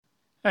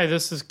Hi,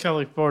 this is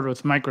Kelly Ford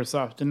with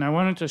Microsoft, and I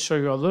wanted to show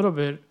you a little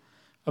bit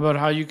about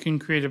how you can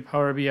create a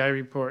Power BI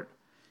report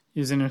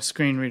using a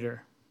screen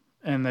reader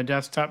and the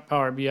desktop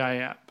Power BI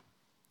app.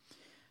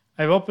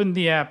 I've opened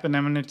the app and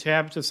I'm going to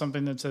tab to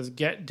something that says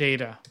Get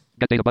Data.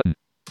 Get Data button.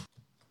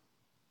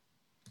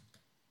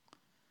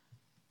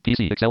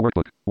 PC Excel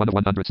Workbook 1 of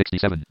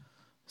 167.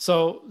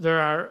 So there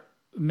are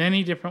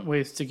many different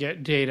ways to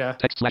get data.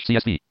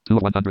 Text/CSV 2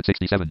 of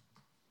 167.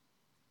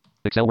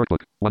 Excel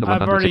Workbook 1 of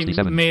I've already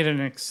 167. made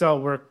an Excel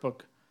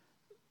workbook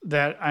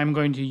that I'm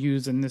going to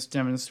use in this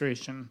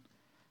demonstration.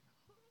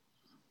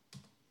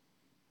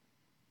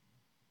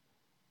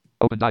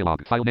 Open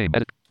dialog. File name.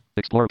 Edit.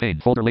 Explorer pane.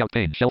 Folder layout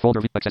pane. Shell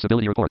folder.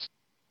 Accessibility reports.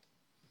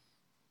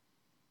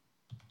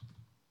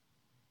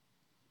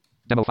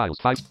 Demo files.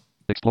 5.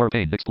 Explorer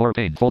pane. Explorer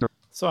pane. Folder.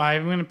 So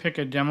I'm going to pick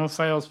a demo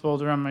files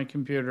folder on my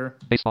computer.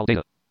 Baseball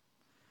data.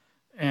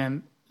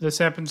 And this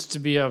happens to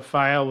be a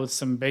file with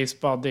some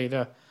baseball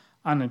data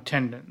on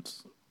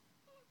attendance.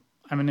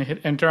 I'm going to hit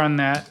enter on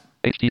that.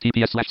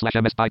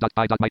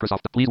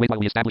 https://msi.i.microsoft. Please wait while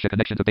we establish a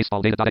connection to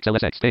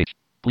baseball-data.xlsx page.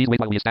 Please wait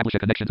while we establish a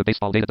connection to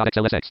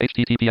baseball-data.xlsx.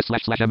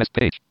 https://ms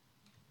page.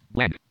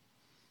 Blank.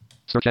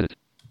 Search edit.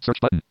 Search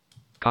button.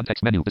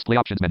 Context menu. Display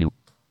options menu.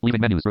 Leaving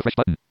menus. Refresh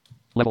button.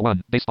 Level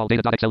 1.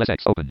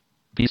 Baseball-data.xlsx. Open.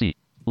 PC.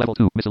 Level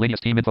 2.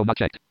 Miscellaneous team info not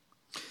checked.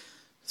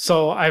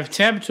 So I've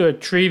tabbed to a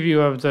tree view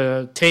of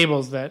the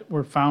tables that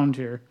were found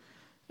here.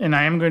 And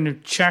I am going to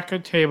check a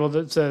table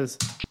that says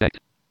Checked.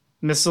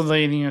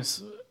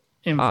 miscellaneous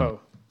info.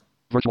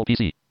 Virtual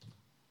PC.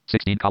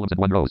 16 columns and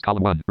 1 rows.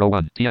 Column 1. Row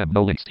 1. TM.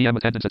 No links. TM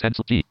attendance.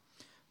 G.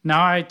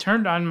 Now I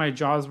turned on my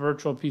JAWS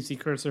virtual PC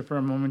cursor for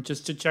a moment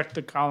just to check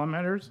the column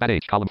headers. At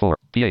H. Column 4.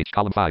 PH.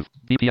 Column 5.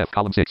 BPF.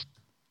 Column 6.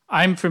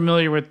 I'm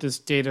familiar with this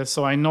data,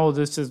 so I know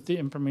this is the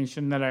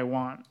information that I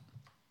want.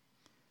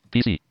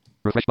 PC.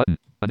 Refresh button.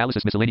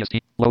 Analysis miscellaneous team.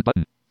 Load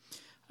button.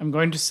 I'm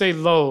going to say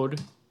load.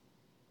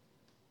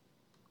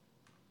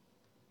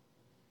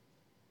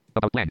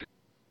 About blank.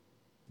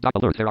 Dot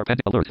alert. There are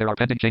pending alert. There are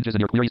pending changes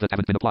in your queries that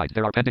haven't been applied.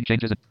 There are pending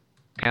changes in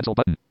cancel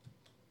button.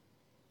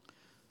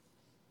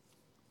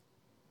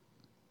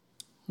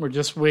 We're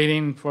just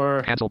waiting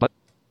for Cancel button.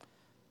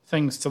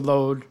 things to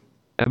load.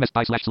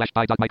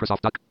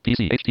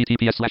 ms//by.microsoft.pc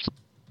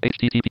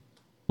https/http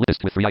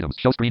list with 3 items.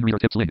 Show screen reader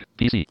tips link.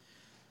 PC.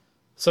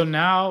 So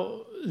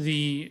now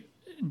the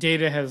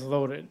data has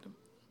loaded.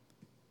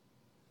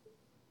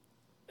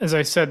 As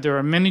I said, there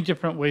are many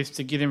different ways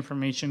to get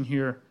information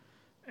here.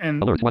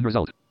 And Alert 1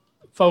 result.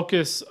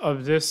 focus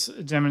of this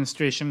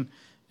demonstration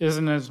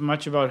isn't as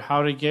much about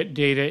how to get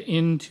data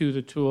into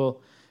the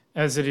tool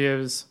as it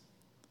is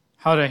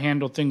how to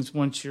handle things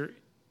once you're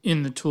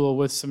in the tool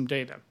with some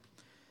data.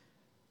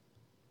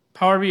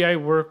 Power BI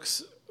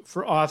works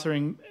for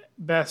authoring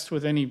best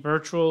with any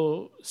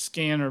virtual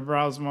scan or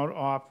browse mode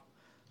off.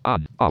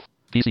 On. Off.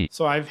 PC.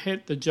 So I've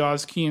hit the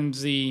JAWS key and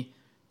Z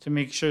to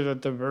make sure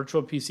that the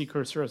virtual PC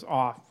cursor is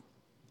off.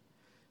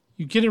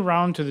 You get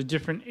around to the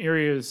different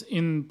areas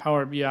in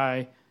Power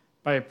BI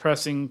by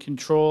pressing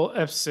Control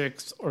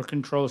F6 or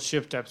Control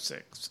Shift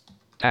F6.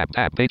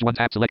 Tab. Page 1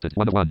 tab selected.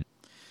 1 of 1.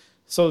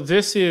 So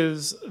this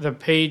is the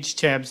page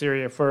tabs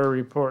area for a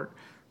report.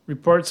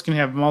 Reports can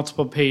have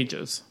multiple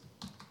pages.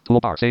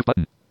 Toolbar. Save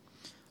button.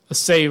 A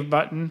save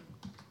button,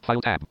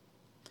 File tab.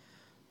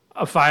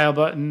 a file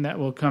button that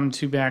we'll come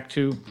to back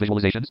to.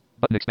 Visualizations.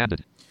 Button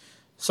expanded.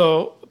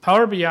 So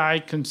Power BI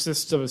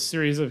consists of a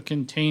series of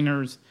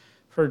containers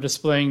for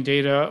displaying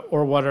data,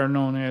 or what are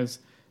known as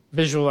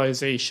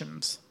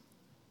visualizations.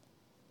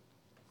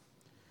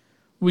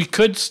 We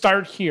could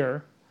start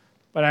here,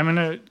 but I'm going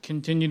to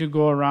continue to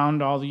go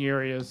around all the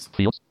areas.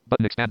 Fields.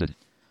 Button expanded.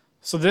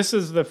 So this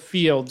is the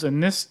fields,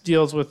 and this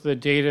deals with the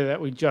data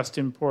that we just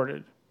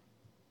imported.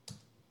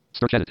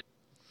 Search edit.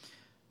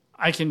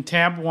 I can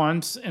tab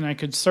once, and I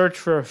could search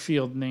for a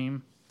field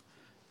name.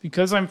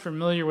 Because I'm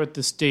familiar with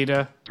this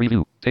data,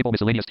 Preview. Table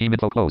miscellaneous team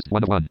info closed.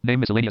 1 of 1. Name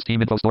miscellaneous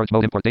team info storage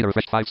mode import data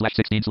refresh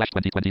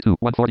 5/16/2022.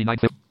 149.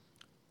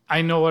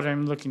 I know what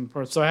I'm looking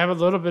for. So I have a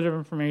little bit of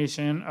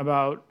information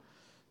about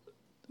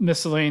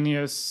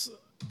miscellaneous.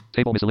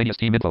 Table miscellaneous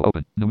team info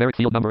open. Numeric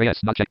field number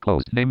AS not checked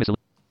closed. Name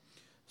miscellaneous.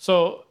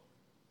 So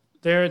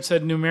there it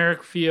said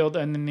numeric field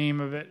and the name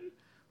of it.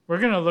 We're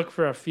going to look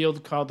for a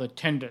field called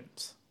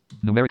attendance.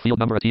 Numeric field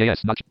number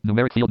ATAS not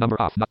numeric field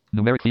number off not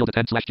numeric field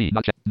attend/G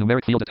not check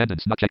numeric field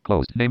attendance not check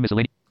closed. Name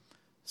miscellaneous.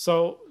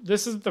 So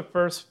this is the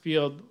first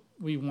field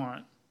we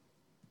want.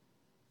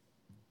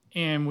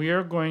 And we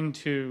are going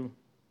to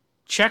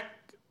check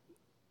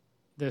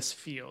this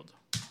field.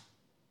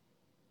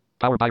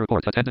 Power BI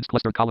report attendance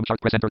clustered column chart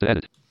press enter to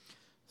edit.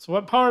 So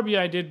what Power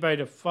BI did by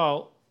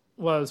default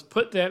was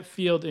put that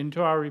field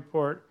into our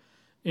report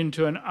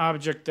into an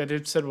object that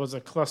it said was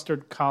a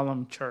clustered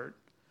column chart.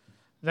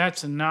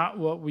 That's not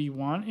what we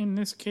want in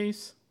this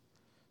case.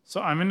 So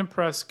I'm going to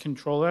press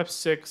Control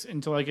F6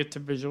 until I get to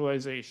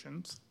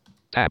visualizations.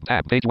 Tab.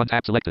 Page 1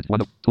 tab selected.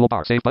 1 of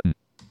toolbar. Save button.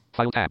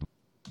 File tab.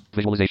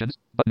 Visualizations.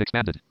 Button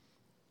expanded.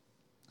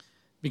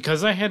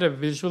 Because I had a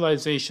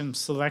visualization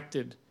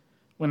selected,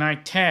 when I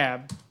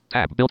tab,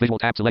 Tab. Build visual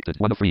tab selected.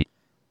 1 of 3.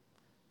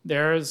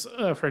 There's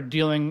for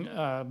building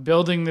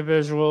the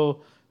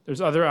visual.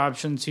 There's other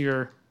options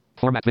here.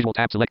 Format visual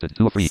tab selected.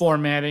 2 of 3.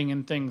 Formatting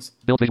and things.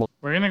 Build visual.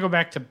 We're going to go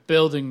back to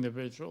building the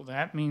visual.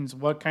 That means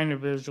what kind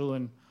of visual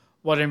and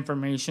what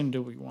information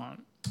do we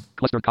want.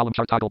 Clustered column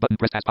chart toggle button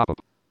pressed as pop-up.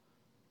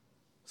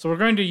 So we're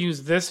going to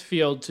use this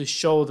field to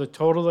show the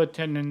total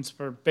attendance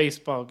for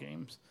baseball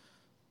games.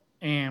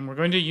 And we're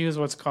going to use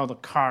what's called a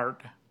card.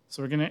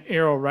 So we're going to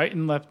arrow right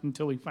and left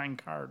until we find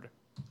card.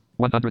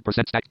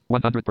 100% stack,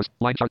 100%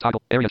 line chart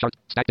toggle, area chart,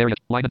 stacked area,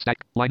 line and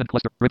stack, line and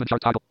cluster, ribbon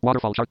chart toggle,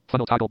 waterfall chart,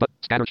 funnel toggle, but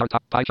scatter chart,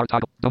 pie chart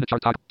toggle, donut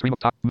chart toggle, stream up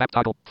top, map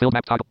toggle, field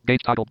map toggle,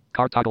 gauge toggle,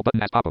 card toggle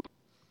button as pop-up.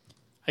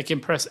 I can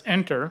press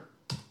enter.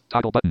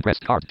 Toggle button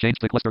pressed, card, change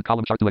the cluster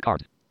column chart to a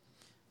card.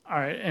 All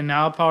right, and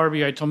now Power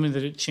BI told me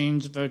that it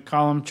changed the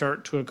column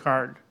chart to a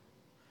card.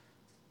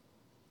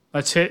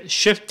 Let's hit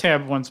Shift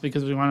Tab once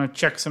because we want to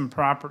check some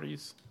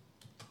properties.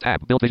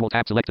 Tab, build visual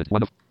tab selected,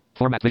 1 of.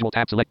 Format visual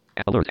tab select,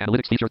 alert,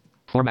 analytics feature.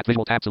 Format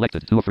visual tab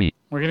selected, 2 of 3.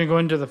 We're going to go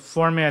into the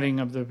formatting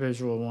of the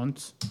visual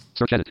once.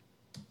 Search edit.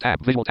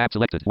 Tab, visual tab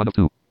selected, 1 of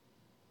 2.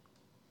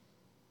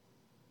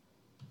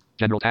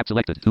 General tab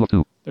selected, 2 of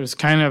 2. There's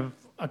kind of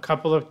a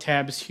couple of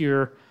tabs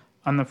here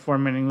on the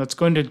formatting. Let's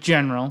go into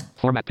General.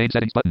 Format page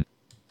settings button.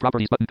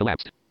 Properties button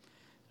collapsed.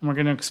 And we're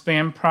going to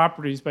expand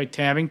properties by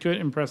tabbing to it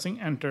and pressing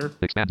enter.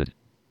 Expanded.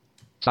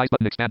 Size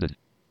button expanded.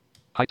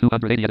 Height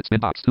 280 edit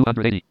spin box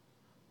 280.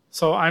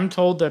 So I'm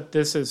told that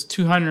this is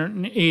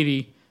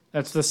 280.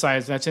 That's the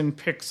size. That's in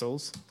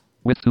pixels.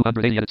 Width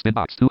 280 edit spin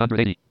box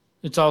 280.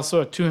 It's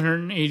also a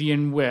 280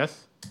 in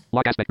width.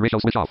 Lock aspect ratio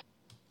switch off.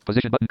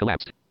 Position button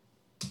collapsed.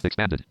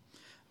 Expanded.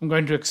 I'm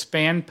going to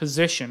expand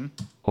position.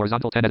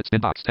 Horizontal 10 edit spin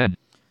box 10.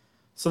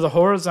 So the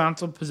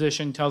horizontal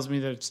position tells me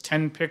that it's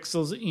 10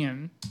 pixels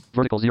in.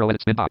 Vertical 0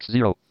 edit spin box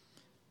 0.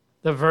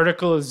 The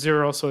vertical is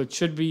 0, so it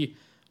should be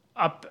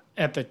up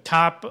at the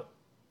top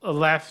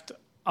left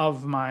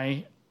of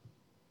my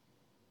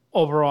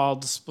overall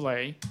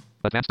display.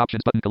 Advanced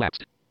options button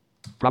collapsed.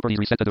 Properties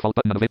reset the default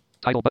button unavailable.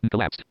 Title button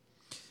collapsed.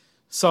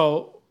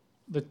 So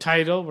the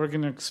title, we're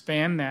going to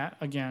expand that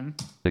again.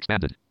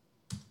 Expanded.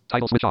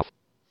 Title switch off.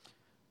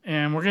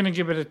 And we're going to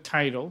give it a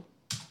title.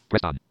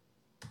 Press on.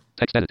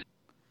 Text edit.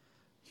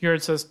 Here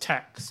it says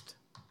text.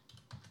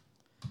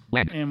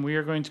 Land. And we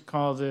are going to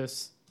call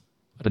this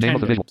the name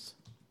of the visual.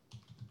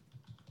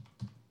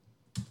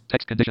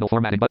 Text conditional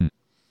formatting button.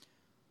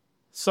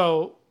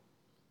 So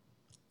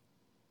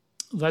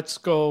let's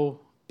go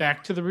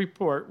back to the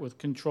report with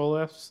Control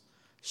F,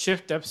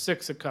 Shift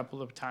F6 a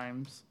couple of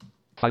times.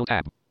 File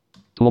tab.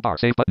 Toolbar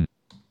save button.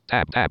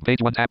 Tab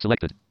page 1 tab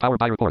selected. Power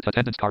by report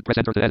attendance card press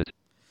enter to edit.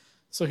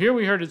 So here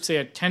we heard it say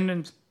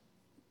attendance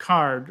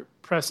card,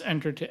 press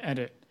enter to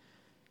edit.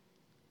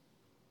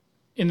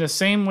 In the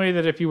same way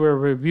that if you were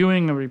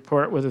reviewing a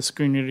report with a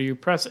screen reader, you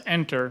press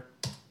enter.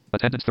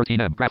 Attendance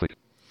 13M graphic.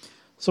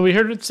 So we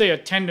heard it say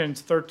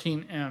attendance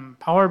 13M.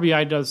 Power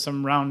BI does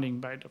some rounding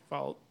by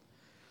default.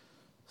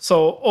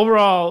 So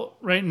overall,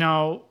 right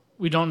now,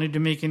 we don't need to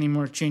make any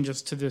more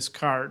changes to this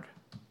card.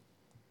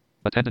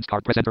 Attendance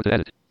card press enter to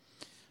edit.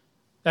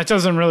 That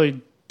doesn't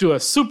really do a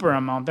super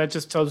amount. That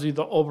just tells you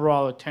the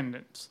overall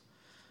attendance.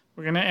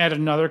 We're going to add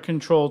another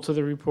control to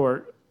the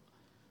report.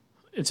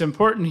 It's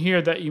important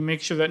here that you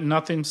make sure that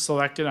nothing's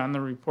selected on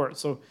the report.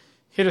 So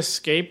hit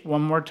escape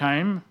one more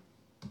time.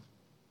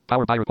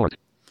 Power by report.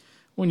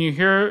 When you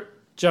hear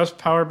just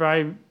Power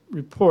BI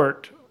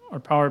report or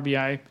Power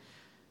BI,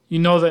 you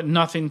know that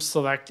nothing's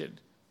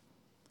selected.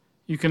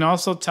 You can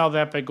also tell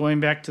that by going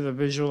back to the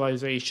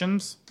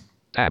visualizations.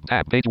 Tab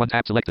page 1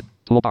 tab selected.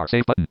 Toolbar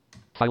save button.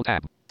 File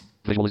tab.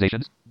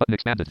 Visualizations button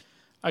expanded.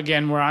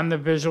 Again, we're on the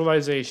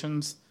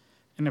visualizations.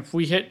 And if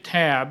we hit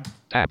tab.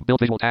 Build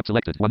visual tab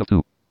selected 1 of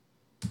 2.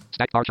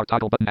 Stack bar chart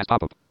toggle button as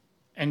pop-up.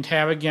 And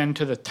tab again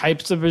to the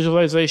types of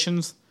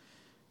visualizations.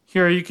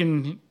 Here you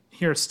can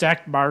hear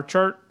stacked bar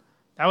chart.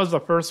 That was the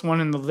first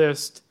one in the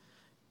list.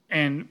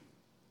 And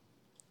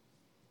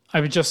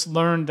I've just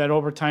learned that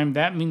over time,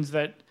 that means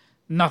that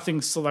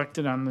nothing's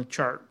selected on the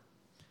chart.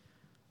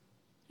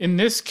 In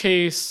this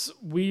case,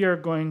 we are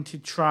going to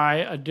try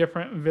a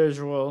different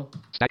visual.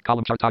 Stacked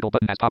column chart toggle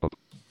button as pop-up.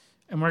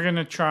 And we're going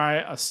to try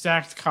a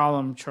stacked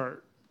column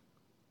chart.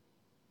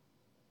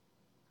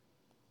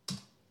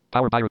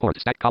 Power by report.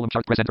 Stacked column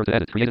chart press enter to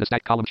edit. Created a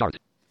stacked column chart.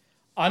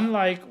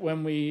 Unlike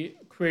when we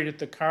created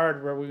the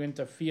card where we went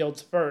to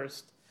fields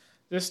first,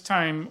 this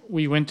time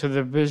we went to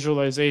the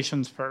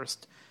visualizations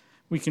first.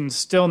 We can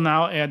still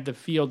now add the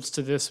fields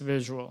to this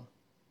visual.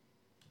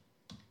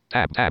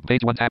 Tab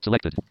page 1 tab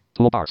selected.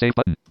 Toolbar save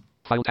button.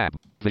 File tab.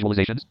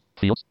 Visualizations.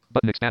 Fields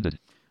button expanded.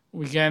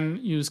 We can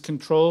use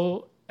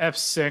Control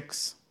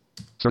F6.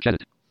 Search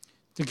edit.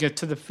 To get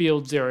to the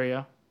fields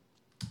area.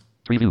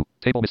 Tree view.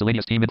 Table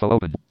miscellaneous team info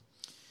open.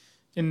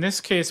 In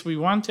this case, we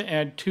want to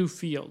add 2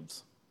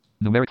 fields.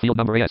 Numeric field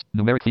number AS.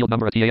 Numeric field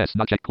number ATAS.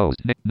 Not checked closed.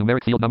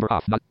 Numeric field number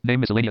off. Not name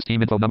miscellaneous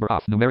team info number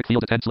off. Numeric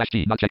field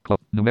attend/G. Not checked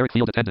closed. Numeric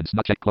field attendance.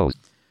 Not checked closed.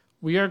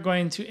 We are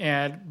going to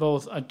add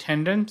both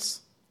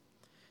attendance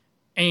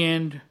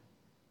and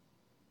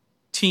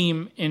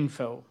team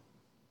info.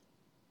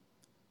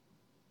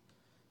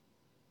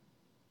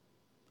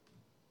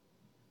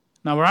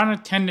 Now we're on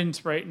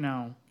attendance right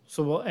now,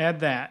 so we'll add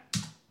that.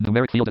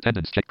 Numeric field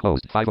attendance check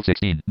closed. 5 of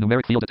 16.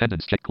 Numeric field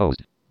attendance check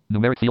closed.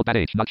 Numeric field at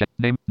age not check.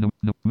 Name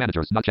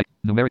managers not check.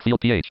 Numeric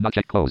field ph not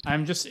check closed.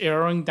 I'm just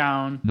arrowing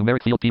down.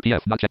 Numeric field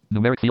ppf not check.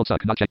 Numeric field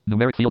suck not check.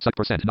 Numeric field suck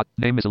percent not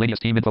name miscellaneous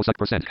team info suck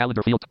percent.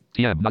 Calendar field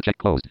tm not check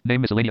closed.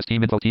 Name miscellaneous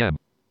team info tm.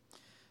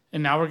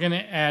 And now we're going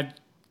to add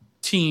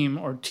team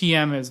or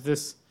tm as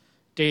this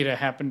data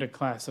happened to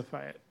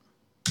classify it.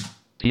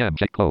 TM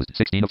check closed.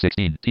 16 of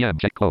 16. TM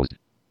check closed.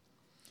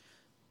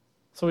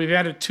 So we've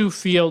added 2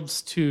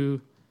 fields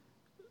to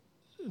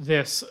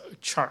this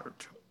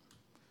chart.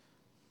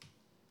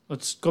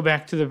 Let's go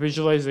back to the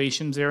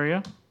visualizations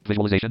area.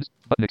 Visualizations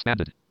button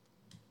expanded.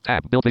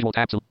 Tab build visual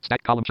tab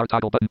stack column chart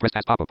toggle button press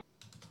as pop up.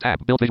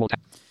 Tab build visual tab.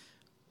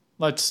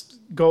 Let's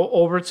go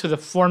over to the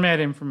format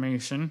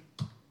information.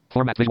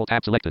 Format visual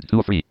tab selected 2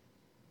 of 3.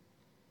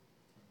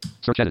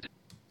 Search edit.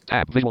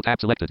 Tab visual tab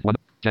selected 1.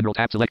 General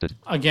tab selected.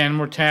 Again,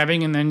 we're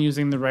tabbing and then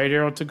using the right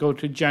arrow to go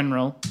to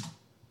general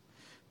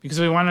because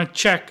we want to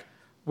check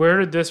where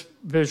did this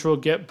visual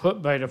get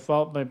put by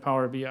default by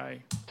Power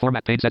BI.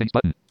 Format pane settings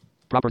button.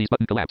 Properties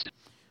button collapsed.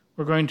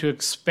 We're going to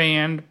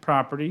expand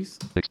properties.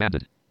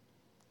 Expanded.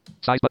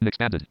 Size button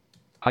expanded.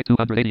 Height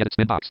 280 edit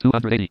spin box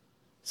 280.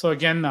 So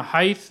again, the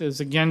height is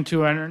again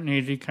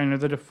 280, kind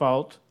of the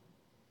default.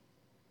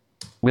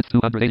 Width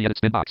 280 edit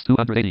spin box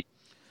 280.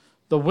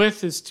 The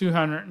width is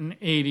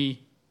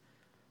 280.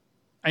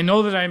 I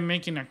know that I'm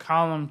making a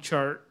column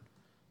chart,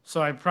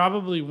 so I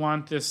probably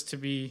want this to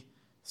be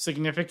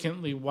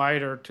significantly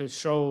wider to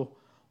show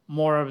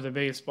more of the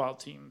baseball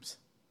teams.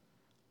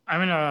 I'm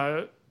going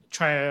to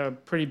try a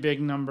pretty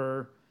big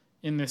number,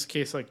 in this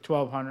case like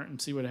 1200,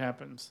 and see what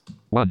happens.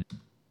 1,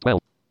 12,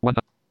 1,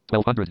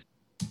 1200.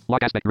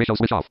 Lock aspect ratio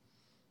switch off.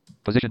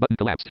 Position button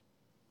collapsed.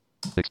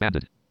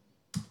 Expanded.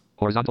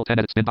 Horizontal 10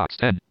 edit spin box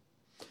 10.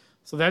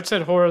 So that's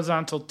at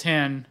horizontal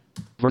 10.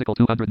 Vertical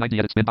 290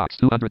 edit spin box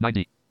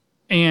 290.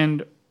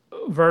 And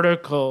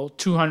vertical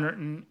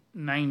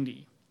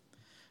 290.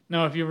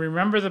 Now, if you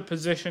remember the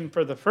position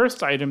for the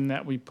first item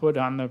that we put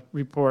on the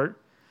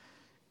report,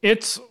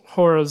 its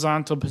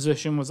horizontal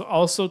position was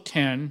also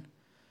 10,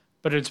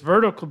 but its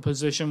vertical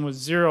position was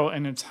 0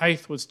 and its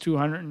height was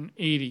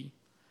 280.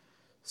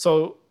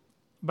 So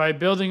by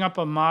building up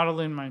a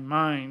model in my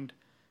mind,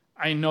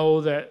 I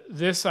know that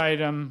this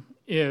item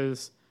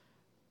is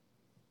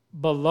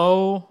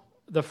below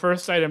the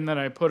first item that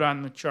I put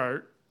on the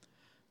chart.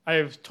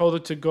 I've told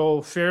it to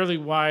go fairly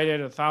wide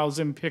at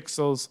 1,000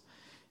 pixels,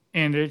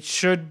 and it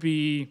should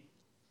be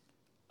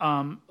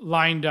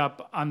lined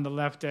up on the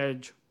left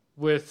edge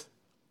with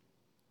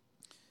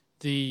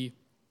the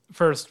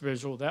first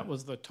visual. That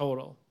was the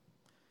total.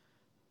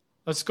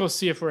 Let's go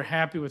see if we're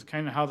happy with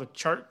kind of how the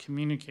chart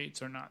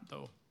communicates or not,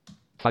 though.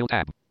 File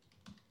tab.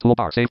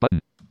 Toolbar save button.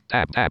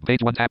 Tab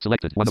page 1 tab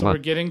selected 1 of 1. So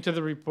we're getting to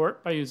the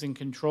report by using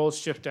Control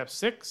Shift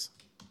F6.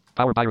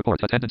 Power by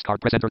report attendance card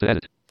press enter to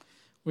edit.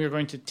 We are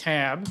going to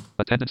tab.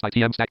 Attendance by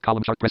TM stack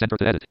column chart press enter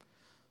to edit.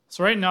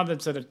 So right now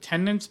that's an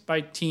attendance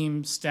by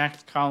team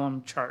stacked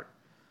column chart.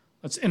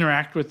 Let's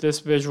interact with this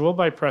visual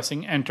by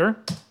pressing enter.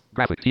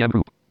 Graphic TM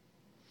group.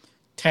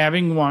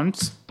 Tabbing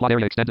once. Plot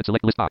area extended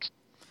select list box.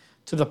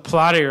 To the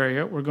plot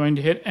area, we're going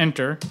to hit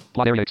enter.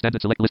 Plot area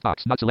extended select list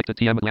box. Not selected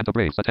TM Atlanta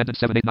Braves. Attendance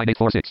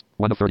 789846.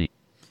 1 of 30.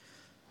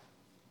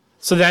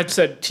 So that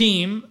said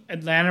team,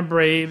 Atlanta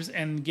Braves,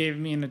 and gave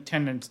me an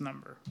attendance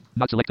number.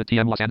 Not selected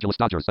TM Los Angeles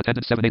Dodgers.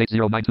 Attendance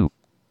 788092.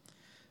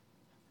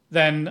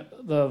 Then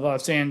the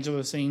Los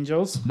Angeles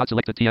Angels. Not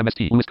selected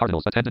TMST. Louis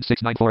Cardinals. Attendance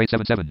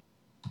 694877.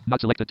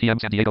 Not selected TM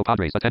San Diego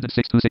Padres. Attendance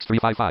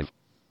 626355.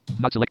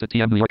 Not selected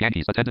TM New York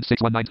Yankees. Attendance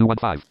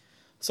 619215.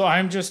 So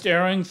I'm just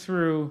arrowing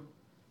through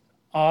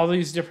all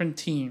these different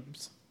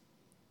teams.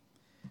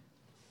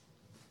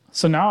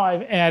 So now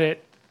I've added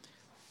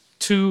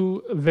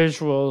 2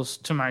 visuals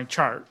to my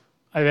chart.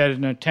 I've added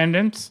an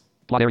attendance.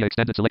 Plot area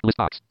extended select list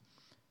box.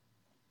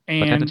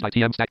 And attendance by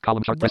TM stack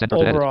column chart press enter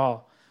to edit.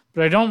 Overall.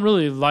 But I don't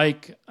really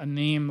like a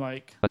name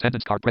like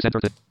attendance card press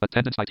enter to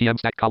attendance by TM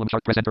stack column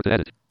chart press enter to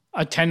edit.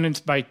 Attendance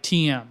by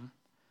TM.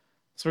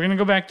 So we're going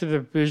to go back to the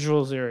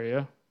visuals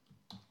area.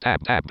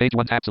 Tab page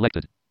 1 tab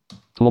selected.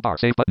 Toolbar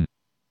save button.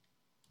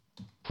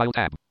 File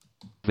tab.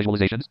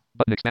 Visualizations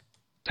button expand.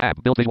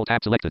 Tab build visual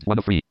tab selected 1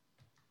 of 3.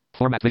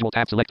 Format visual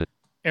tab selected.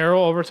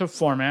 Arrow over to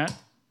format.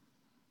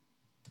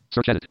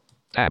 Search edit.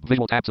 Tab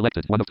visual tab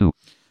selected 1 of 2.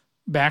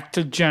 Back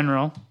to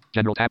general.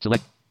 General tab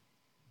select.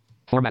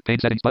 Format pane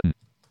settings button.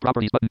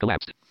 Properties button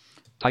collapsed.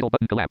 Title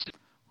button collapsed.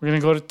 We're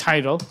going to go to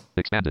title.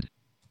 Expanded.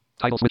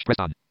 Title switch press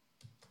on.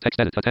 Text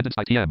edit attendance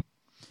by TM.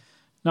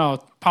 No,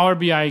 Power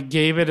BI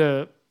gave it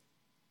a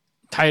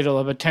title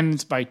of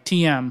attendance by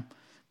TM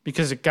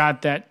because it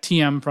got that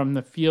TM from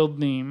the field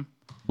name.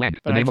 Lang,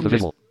 the name of the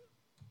visual.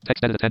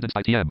 Text edit attendance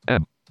by TM.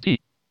 M. T.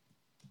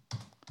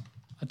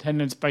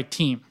 Attendance by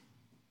team.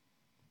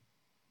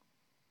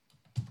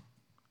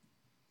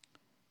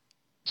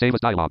 Save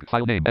as dialog.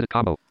 File name. Edit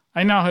combo.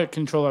 I now hit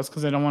Control S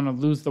because I don't want to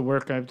lose the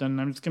work I've done.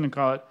 I'm just going to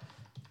call it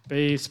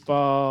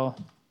baseball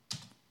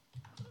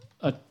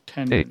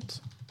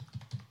attendance.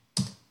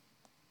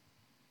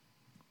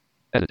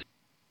 Edit.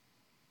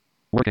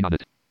 Working on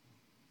it.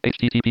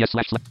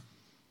 HTTPS/.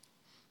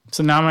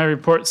 So now my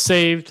report's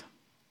saved.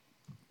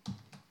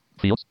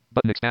 Fields.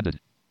 Button expanded.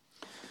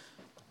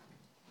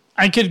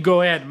 I could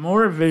go add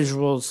more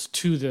visuals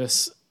to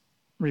this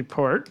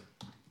report.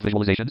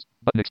 Visualizations.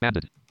 Button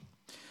expanded.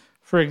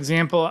 For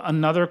example,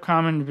 another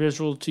common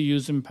visual to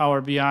use in Power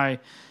BI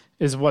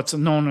is what's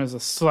known as a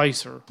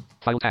slicer.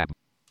 File tab.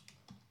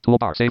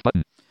 Toolbar. Save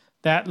button.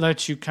 That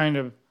lets you kind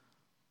of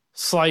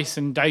slice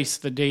and dice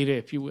the data,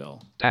 if you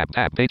will. Tab.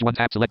 Page 1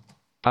 tab. Select.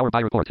 Power BI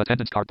report.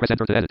 Attendance card. Press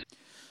enter to edit.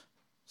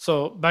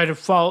 So by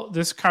default,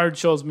 this card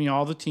shows me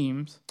all the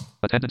teams.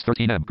 Attendance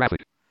 13M.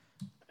 Graphic.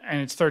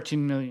 And it's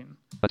 13 million.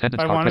 Attendance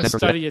If I card. want to Press enter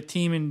to study a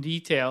team in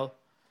detail,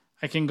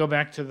 I can go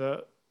back to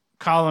the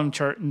column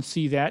chart and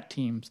see that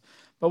teams.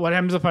 But what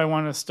happens if I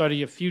want to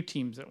study a few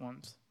teams at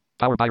once?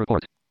 Power BI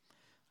report.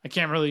 I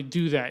can't really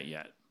do that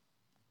yet.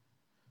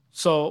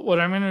 So what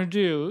I'm going to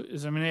do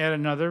is I'm going to add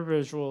another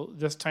visual,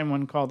 this time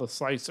one called a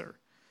slicer.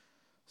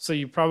 So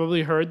you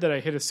probably heard that I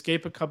hit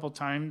escape a couple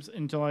times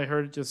until I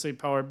heard it just say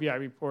Power BI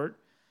report.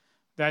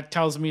 That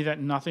tells me that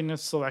nothing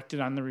is selected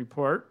on the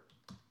report.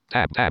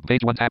 Tab.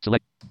 Page 1 tab.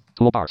 Select.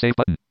 Toolbar. Save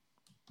button.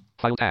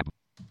 File tab.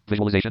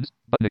 Visualizations.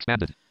 Button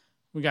expanded.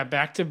 We got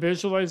back to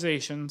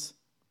visualizations.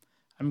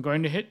 I'm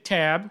going to hit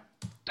tab.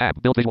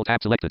 Tab. Build visual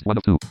tab selected. 1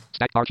 of 2.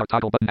 Stack bar chart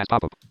toggle button as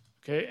pop-up.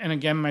 Okay, and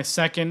again, my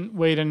second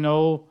way to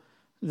know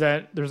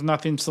that there's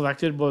nothing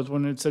selected was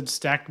when it said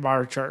stacked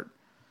bar chart.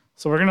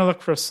 So we're going to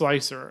look for a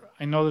slicer.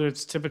 I know that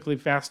it's typically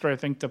faster, I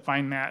think, to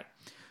find that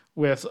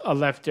with a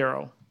left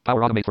arrow. Power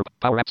Automate for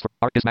Power Apps for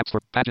ArcGIS Maps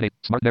for Paginate,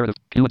 Smart Narrative,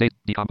 Q&A,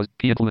 Decompose,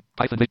 P-Influence,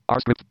 Python,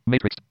 R-Script,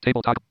 Matrix,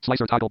 Table toggle,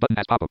 Slicer toggle button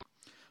as pop-up.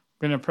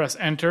 We're going to press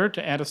enter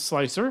to add a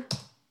slicer.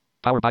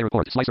 Power BI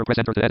report. Slicer. Press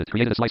enter to edit.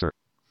 Created a slicer.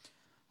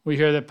 We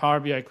hear that Power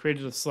BI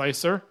created a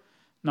slicer.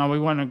 Now we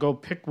want to go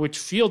pick which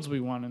fields we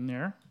want in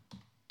there.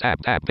 Tab.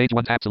 Page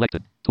 1 tab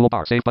selected.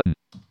 Toolbar. Save button.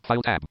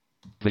 File tab.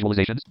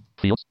 Visualizations.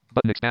 Fields.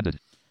 Button expanded.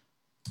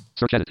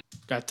 Search edit.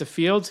 Got the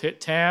fields. Hit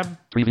tab.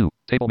 Preview.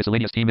 Table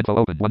miscellaneous team info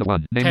open. 1 of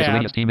 1. Name Tab.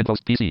 miscellaneous team info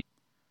PC.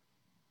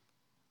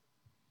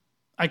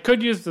 I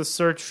could use the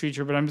search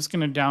feature, but I'm just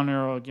going to down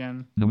arrow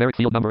again. Numeric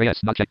field number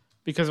AS. Not checked.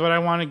 Because what I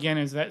want again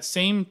is that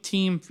same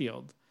team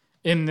field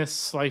in this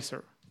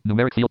slicer.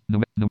 Numeric field.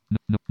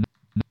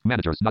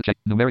 Managers. Not checked.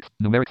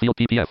 Numeric field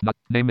PPF. Not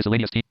name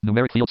miscellaneous team.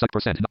 Numeric field suck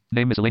percent. Not,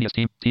 name miscellaneous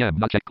team. TM.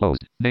 Not checked.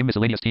 Closed. Name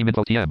miscellaneous team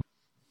info TM.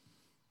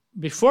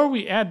 Before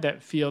we add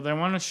that field, I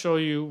want to show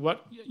you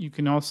what you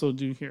can also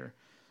do here.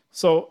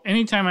 So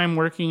anytime I'm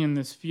working in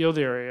this field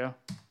area,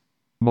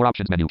 More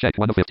options menu. Check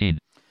 1 of 15.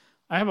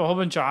 I have a whole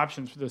bunch of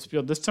options for this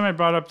field. This time I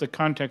brought up the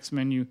context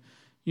menu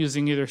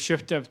using either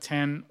Shift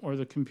F10 or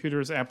the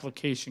computer's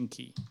application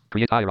key.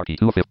 Create hierarchy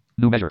 2 of 15.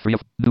 New measure 3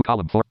 of. New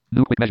column 4.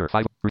 New quick measure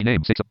 5.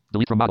 Rename 6 of.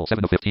 Delete from model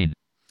 7 of 15.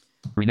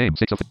 Rename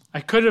 6 of.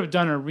 I could have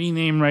done a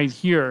rename right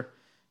here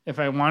if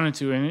I wanted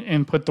to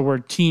and put the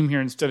word team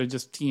here instead of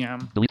just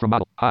TM. Delete from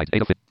model. Hide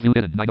 8 of 15. View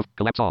hidden 9 of.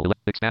 Collapse all.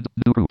 Expand.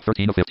 New group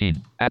 13 of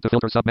 15. Add to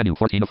filter submenu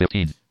 14 of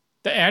 15.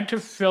 The add to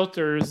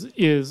filters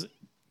is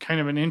kind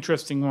of an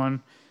interesting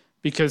one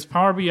because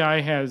Power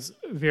BI has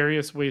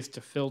various ways to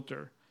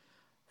filter.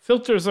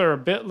 Filters are a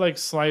bit like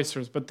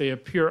slicers, but they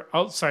appear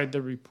outside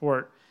the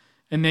report,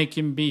 and they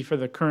can be for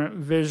the current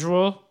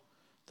visual,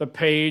 the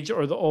page,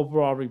 or the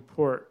overall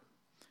report.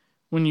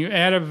 When you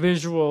add a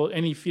visual,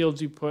 any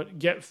fields you put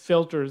get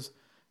filters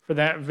for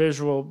that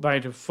visual by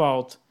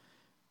default.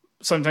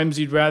 Sometimes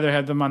you'd rather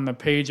have them on the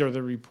page or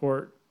the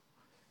report.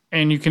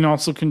 And you can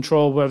also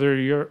control whether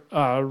your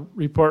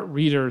report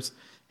readers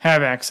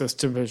have access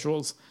to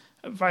visuals.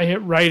 If I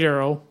hit right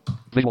arrow,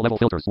 visual level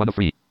filters 1 of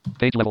 3.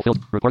 Page level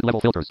filter. Report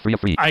level filters 3 of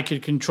 3. I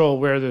could control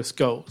where this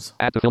goes.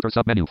 Add to filter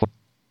submenu 4.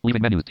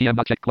 Leaving menus. TM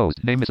not checked.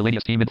 Closed. Name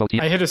miscellaneous team info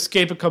TM. I hit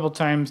escape a couple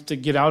times to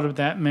get out of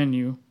that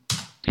menu.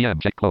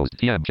 TM check closed.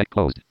 TM check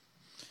closed.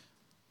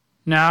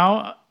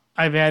 Now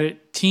I've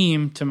added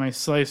team to my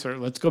slicer.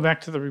 Let's go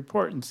back to the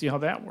report and see how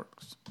that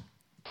works.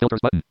 Filters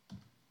button.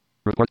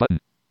 Report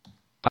button.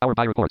 Power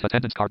BI report.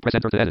 Attendance card. Press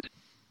enter to edit.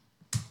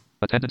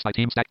 Attendance by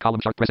team stack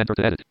column chart. Press enter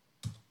to edit.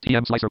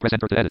 TM slicer. Press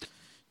enter to edit.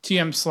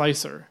 TM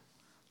slicer.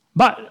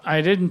 But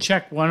I didn't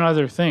check one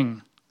other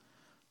thing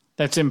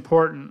that's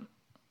important.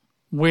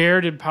 Where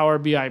did Power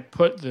BI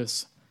put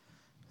this?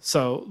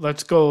 So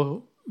let's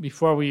go,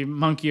 before we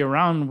monkey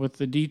around with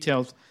the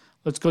details,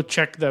 let's go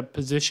check the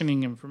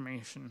positioning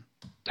information.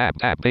 Tab.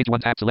 Page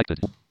 1 tab selected.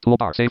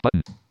 Toolbar. Save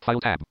button.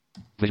 File tab.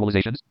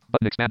 Visualizations.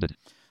 Button expanded.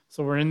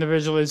 So we're in the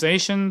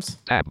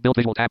visualizations. Tab. Build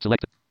visual tab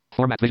selected.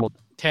 Format visual.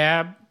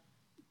 Tab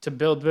to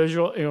build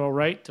visual. Arrow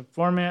right to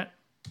format.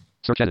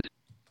 Search edit.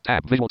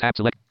 Tab. Visual tab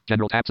select.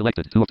 General tab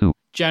selected. 2 of 2.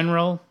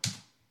 General.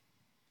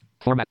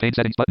 Format page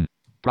settings button.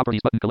 Properties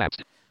button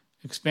collapsed.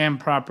 Expand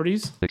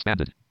properties.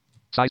 Expanded.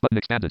 Size button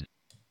expanded.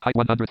 Height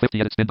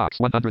 150. Edit spin box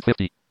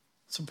 150.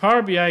 So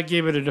Power BI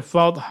gave it a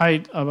default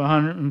height of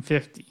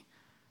 150.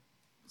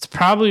 It's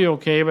probably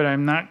okay, but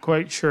I'm not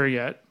quite sure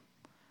yet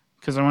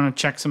because I want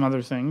to check some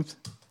other things.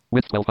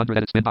 Width 1200,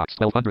 edit spin box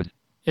 1200.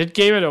 It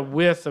gave it a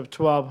width of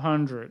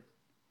 1200.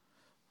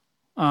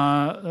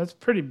 That's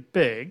pretty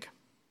big.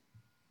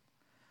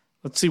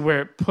 Let's see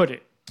where it put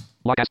it.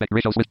 Lock aspect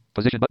ratio switch.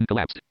 Position button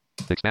collapsed.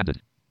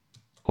 Expanded.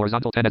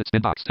 Horizontal 10, edit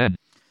spin box 10.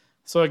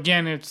 So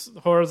again, it's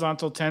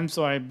horizontal 10,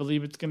 so I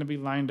believe it's going to be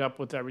lined up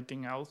with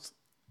everything else.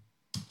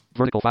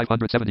 Vertical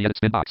 570, edit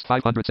spin box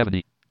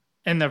 570.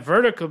 And the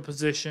vertical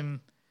position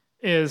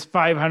is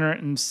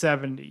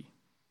 570.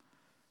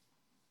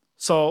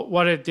 So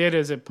what it did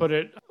is it put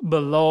it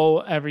below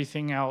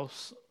everything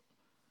else.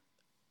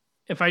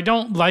 If I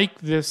don't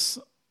like this,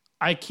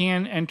 I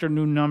can enter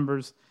new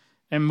numbers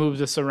and move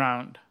this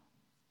around.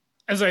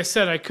 As I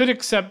said, I could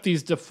accept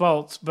these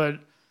defaults, but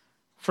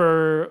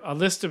for a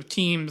list of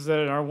teams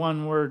that are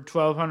one word,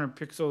 1200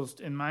 pixels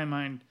in my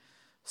mind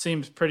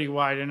seems pretty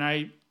wide. And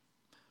I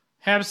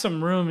have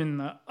some room in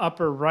the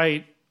upper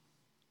right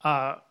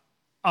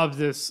of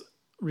this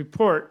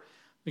report,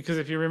 because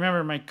if you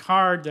remember, my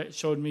card that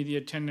showed me the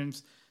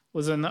attendance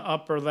was in the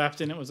upper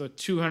left, and it was a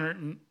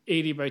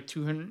 280 by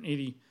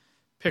 280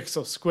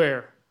 pixel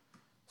square.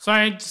 So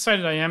I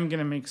decided I am going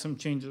to make some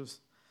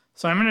changes.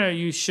 So I'm going to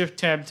use Shift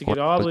Tab to get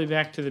all the way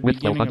back to the Width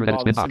beginning of 1200, edit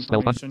all spin this box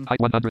 1200. information. Height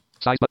 100.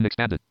 Size button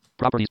expanded.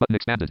 Properties button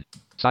expanded.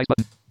 Size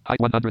button. Height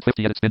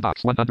 150, edit spin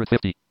box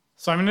 150.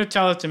 So I'm going to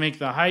tell it to make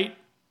the height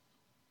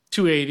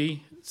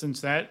 280,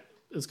 since that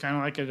is kind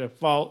of like a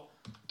default.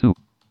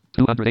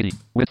 280.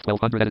 Width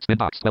 1200, edit spin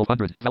box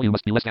 1200. Value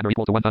must be less than or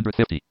equal to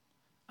 150.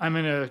 I'm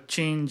going to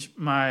change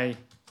my...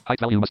 Height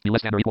value must be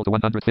less than or equal to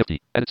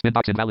 150. Edit spin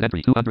box invalid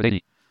entry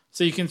 280.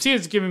 So you can see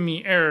it's giving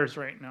me errors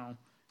right now.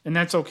 And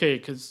that's okay,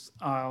 because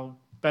I'll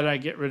bet I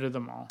get rid of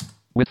them all.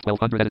 Width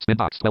 1200, edit spin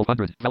box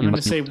 1200. Value I'm going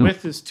must to say be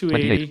width is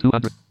 280.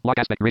 200. Lock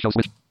aspect ratio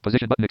switch.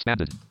 Position button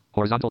expanded.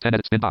 Horizontal 10,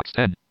 edit spin box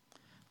 10.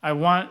 I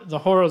want the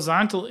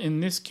horizontal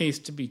in this case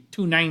to be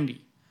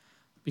 290.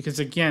 Because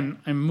again,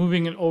 I'm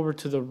moving it over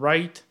to the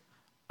right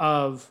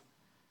of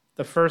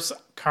the first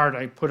card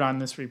I put on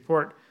this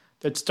report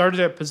that started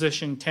at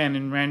position 10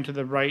 and ran to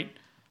the right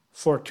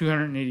for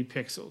 280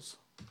 pixels.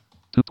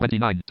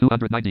 229,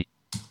 290.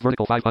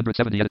 Vertical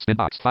 570, edit spin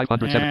box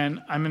 507.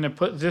 And I'm going to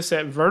put this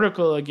at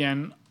vertical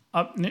again,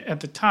 up at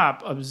the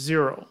top of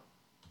 0.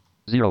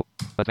 0.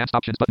 Advanced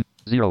options button.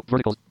 0.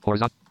 Vertical.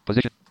 Horizontal.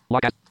 Position.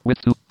 Lock at.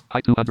 Width 2.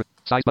 Height 200.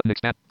 Size button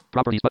expand.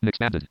 Properties button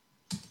expanded.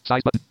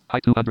 Size button.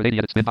 Height 280,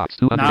 edit spin box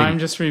 280. Now I'm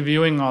just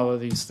reviewing all of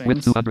these things.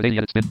 Width 280,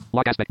 edit spin.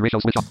 Lock aspect ratio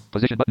switch off.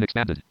 Position button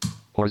expanded.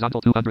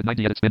 Horizontal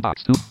 290, edit spin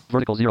box 2.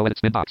 Vertical 0, edit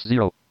spin box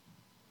 0.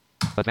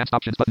 Advanced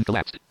options button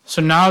collapsed.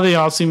 So now they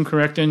all seem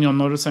correct, and you'll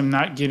notice I'm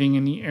not getting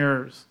any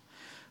errors.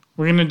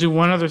 We're going to do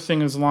one other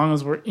thing as long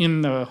as we're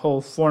in the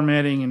whole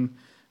formatting and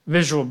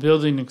visual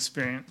building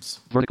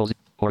experience. Vertical 0.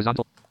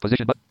 Horizontal.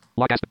 Position button.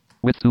 Lock aspect.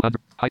 Width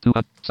 200. Height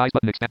 200. Size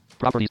button expand.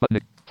 Properties button.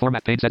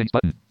 Format pane settings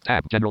button.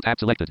 Tab. General tab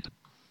selected.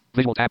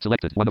 Visual tab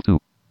selected. 1 of 2.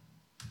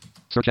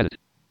 Search edit.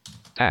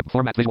 Tab.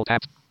 Format visual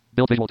tabs.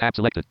 Build visual tab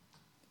selected.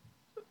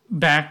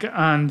 Back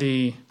on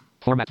the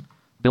Format.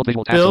 Build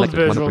visual tab build selected.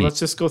 1 of visual, 3. let's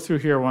just go through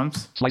here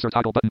once. Slicer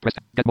toggle button pressed.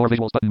 Get more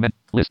visuals button.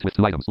 List with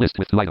 2 items. List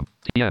with 2 items.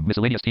 TM.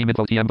 Miscellaneous team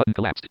info. TM button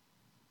collapsed.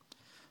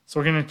 So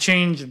we're going to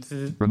change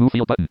the... Remove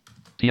field button.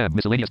 TM.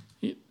 Miscellaneous.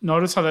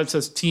 Notice how that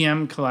says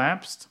TM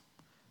collapsed?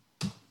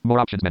 More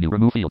options menu.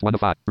 Remove field 1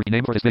 of 5.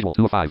 Rename for this visual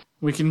 2 of 5.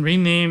 We can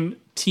rename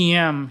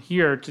TM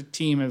here to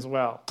team as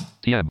well.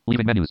 TM.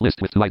 Leaving menus.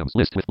 List with 2 items.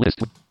 List with.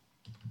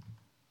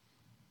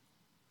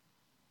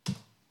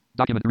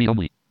 Document read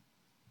only.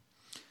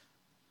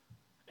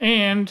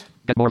 And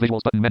Get more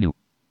visuals button menu.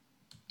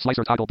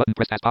 Slicer toggle button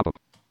pressed as pop-up.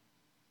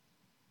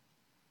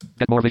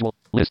 Get more visual.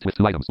 List with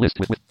 2 items. List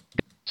with.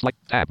 Select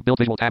tab. Build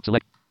visual tab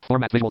select.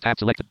 Format visual tab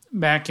selected.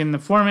 back in the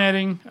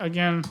formatting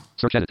again.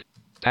 Search edit.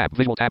 Tab.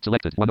 Visual tab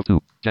selected. 1 of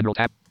 2. General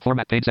tab.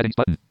 Format pane settings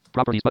button.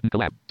 Properties button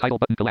collapsed. Title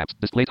button collapsed.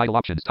 Display title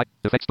options.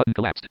 Effects button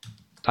collapsed.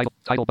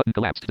 Title button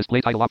collapsed.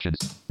 Display title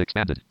options.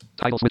 Expanded.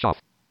 Title switch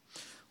off.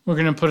 We're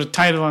going to put a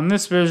title on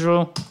this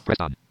visual. Press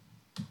on.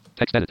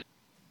 Text edit.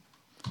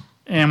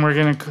 And we're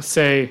going to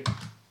say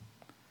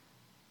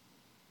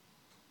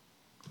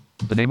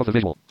The name of the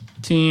visual.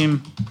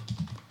 team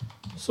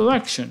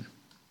selection.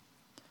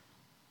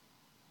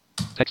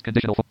 Text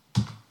conditional.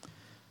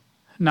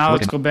 Now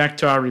let's go back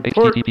to our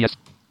report. HTTPS.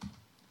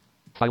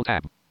 File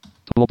tab.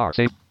 Toolbar.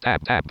 Save.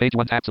 Tab. Page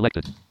 1 tab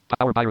selected.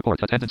 Powered by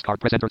report. Attendance card.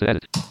 Press enter to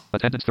edit.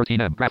 Attendance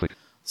 13M. Graphic.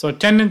 So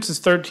attendance is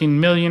 13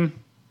 million.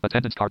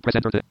 Attendance card. Press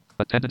enter to.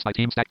 Attendance by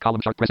team stack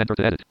column chart. Press enter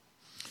to edit.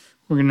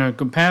 We're going to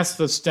go past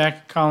the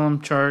stack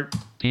column chart.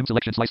 Team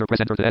selection slicer. Press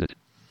enter to edit.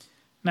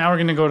 Now we're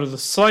going to go to the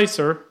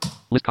slicer.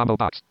 List combo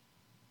box.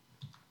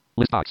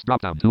 List box.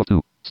 Drop down. 2 of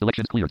 2.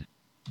 Selections cleared.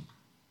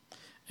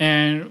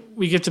 And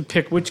we get to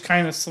pick which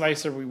kind of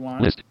slicer we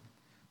want. List.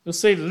 We'll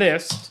say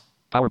list.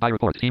 Powered by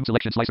report. Team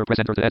selection slicer. Press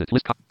enter to edit.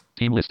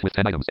 Team list with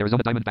 10 items.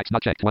 Arizona Diamondbacks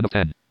not checked. 1 of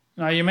 10.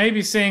 Now you may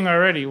be saying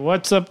already,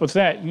 what's up with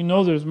that? You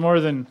know there's more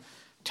than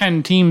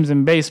 10 teams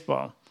in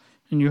baseball.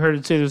 And you heard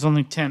it say there's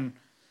only 10.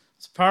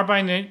 Power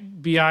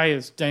BI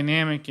is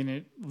dynamic and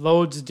it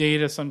loads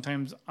data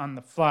sometimes on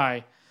the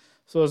fly.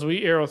 So as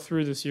we arrow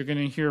through this, you're going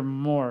to hear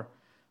more.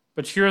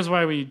 But here's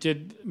why we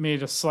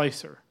made a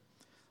slicer.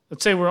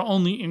 Let's say we're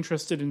only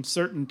interested in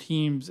certain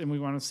teams and we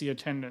want to see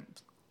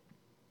attendance.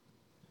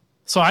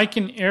 So I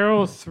can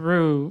arrow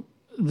through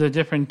the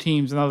different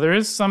teams. Now, there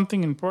is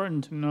something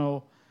important to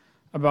know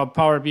about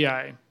Power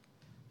BI.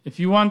 If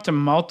you want to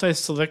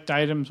multi-select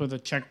items with the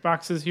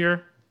checkboxes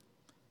here,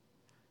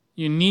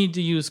 you need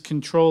to use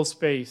control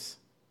space.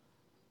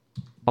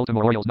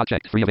 Baltimore Orioles not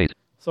checked. 3 of 8.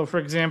 So, for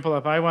example,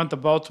 if I want the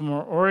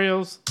Baltimore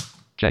Orioles,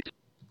 checked.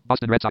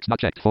 Boston Red Sox not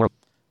checked. 4.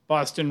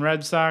 Boston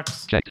Red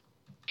Sox, checked.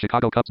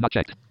 Chicago Cubs not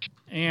checked.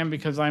 And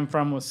because I'm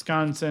from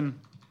Wisconsin,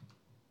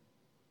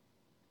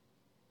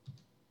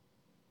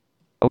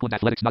 Oakland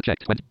Athletics not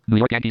checked. 20. New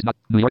York Yankees not.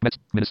 New York Mets.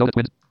 Minnesota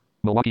Twins.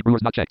 Milwaukee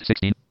Brewers not checked.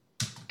 16.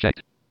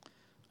 Checked.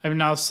 I've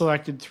now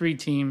selected 3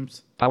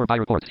 teams. Power BI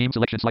report. Team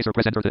selection slicer.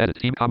 Press enter to edit.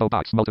 Team combo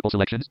box. Multiple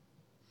selections.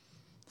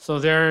 So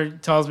there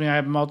it tells me I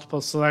have multiple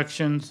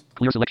selections.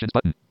 Clear selections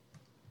button.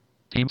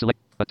 Team select.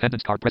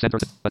 Attendance card. Press enter.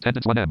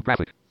 Attendance 1M.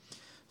 Graphic.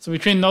 So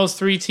between those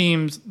 3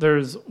 teams,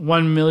 there's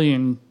 1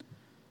 million.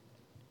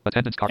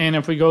 Attendance card. And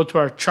if we go to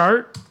our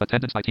chart.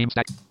 Attendance by team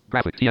stack.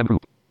 Graphic. TM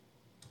group.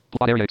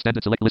 Plot area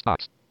extended select list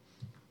box.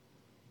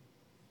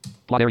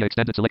 Plot area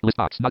extended select list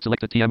box. Not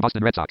selected TM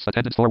Boston Red Sox.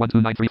 Attendance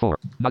 412934.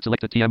 Not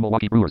selected TM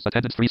Milwaukee Brewers.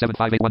 Attendance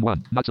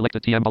 375811. Not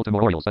selected TM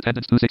Baltimore Orioles.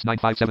 Attendance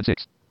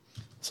 269576.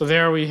 So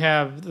there we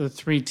have the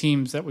 3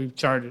 teams that we've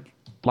charted.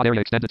 Plot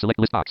area extended select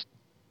list box.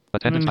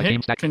 Attendance by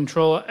team stack.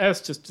 Control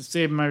S just to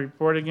save my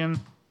report again.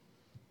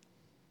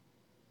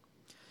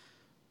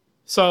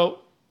 So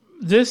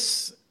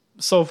this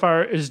so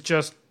far is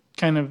just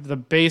kind of the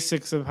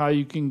basics of how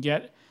you can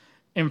get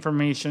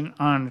information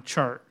on a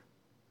chart,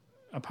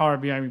 a Power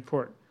BI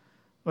report.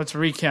 Let's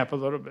recap a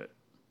little bit.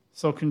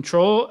 So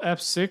Control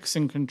F6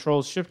 and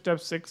Control Shift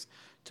F6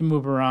 to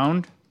move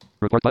around.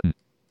 Report button.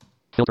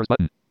 Filters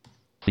button.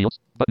 Fields.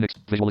 Button.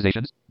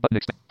 Visualizations. Button.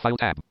 File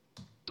tab.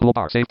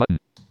 Toolbar. Save button.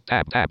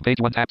 Tab. Page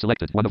 1 tab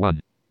selected. 1 of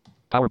 1.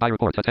 Power BI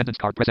report. Attendance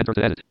card. Press enter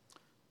to edit.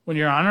 When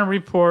you're on a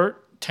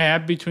report,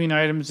 tab between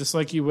items just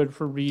like you would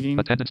for reading.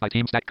 Attendance by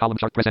team stack column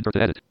chart. Press enter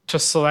to edit. To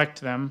select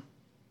them.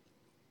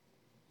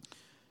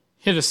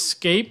 Hit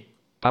escape.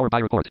 Power BI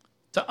report.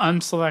 To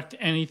unselect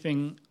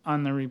anything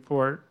on the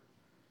report.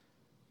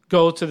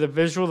 Go to the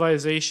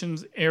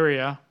visualizations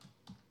area.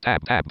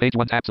 Tab. Page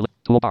 1 tab select.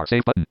 Toolbar.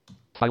 Save button.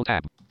 File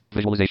tab.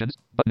 Visualizations.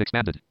 Button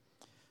expanded.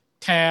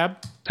 Tab.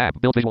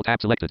 Build visual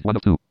tab selected. 1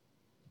 of 2.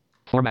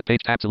 Format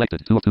page tab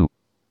selected. 2 of 2.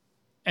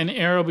 An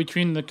arrow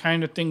between the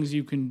kind of things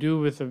you can do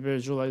with a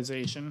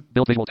visualization.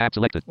 Build visual tab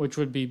selected. Which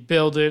would be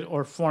build it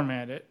or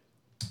format it.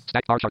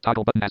 Stack bar chart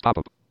toggle button as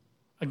pop-up.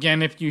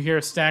 Again, if you hear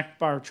a stack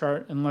bar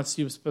chart, unless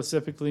you've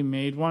specifically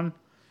made one,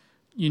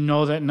 you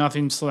know that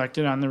nothing's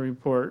selected on the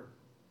report.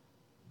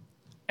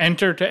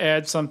 Enter to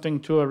add something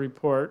to a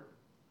report.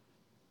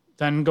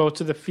 Then go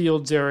to the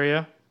fields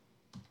area.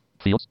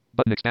 Fields.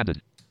 Button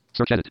expanded.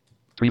 Search edit.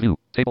 Preview.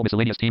 Table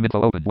miscellaneous team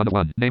info open. 1 of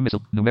 1. Name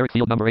numeric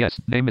field number S.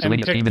 Name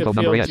miscellaneous team info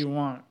number S. You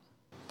want.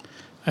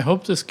 I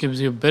hope this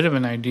gives you a bit of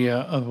an idea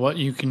of what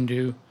you can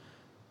do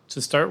to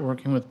start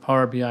working with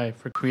Power BI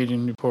for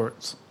creating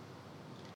reports.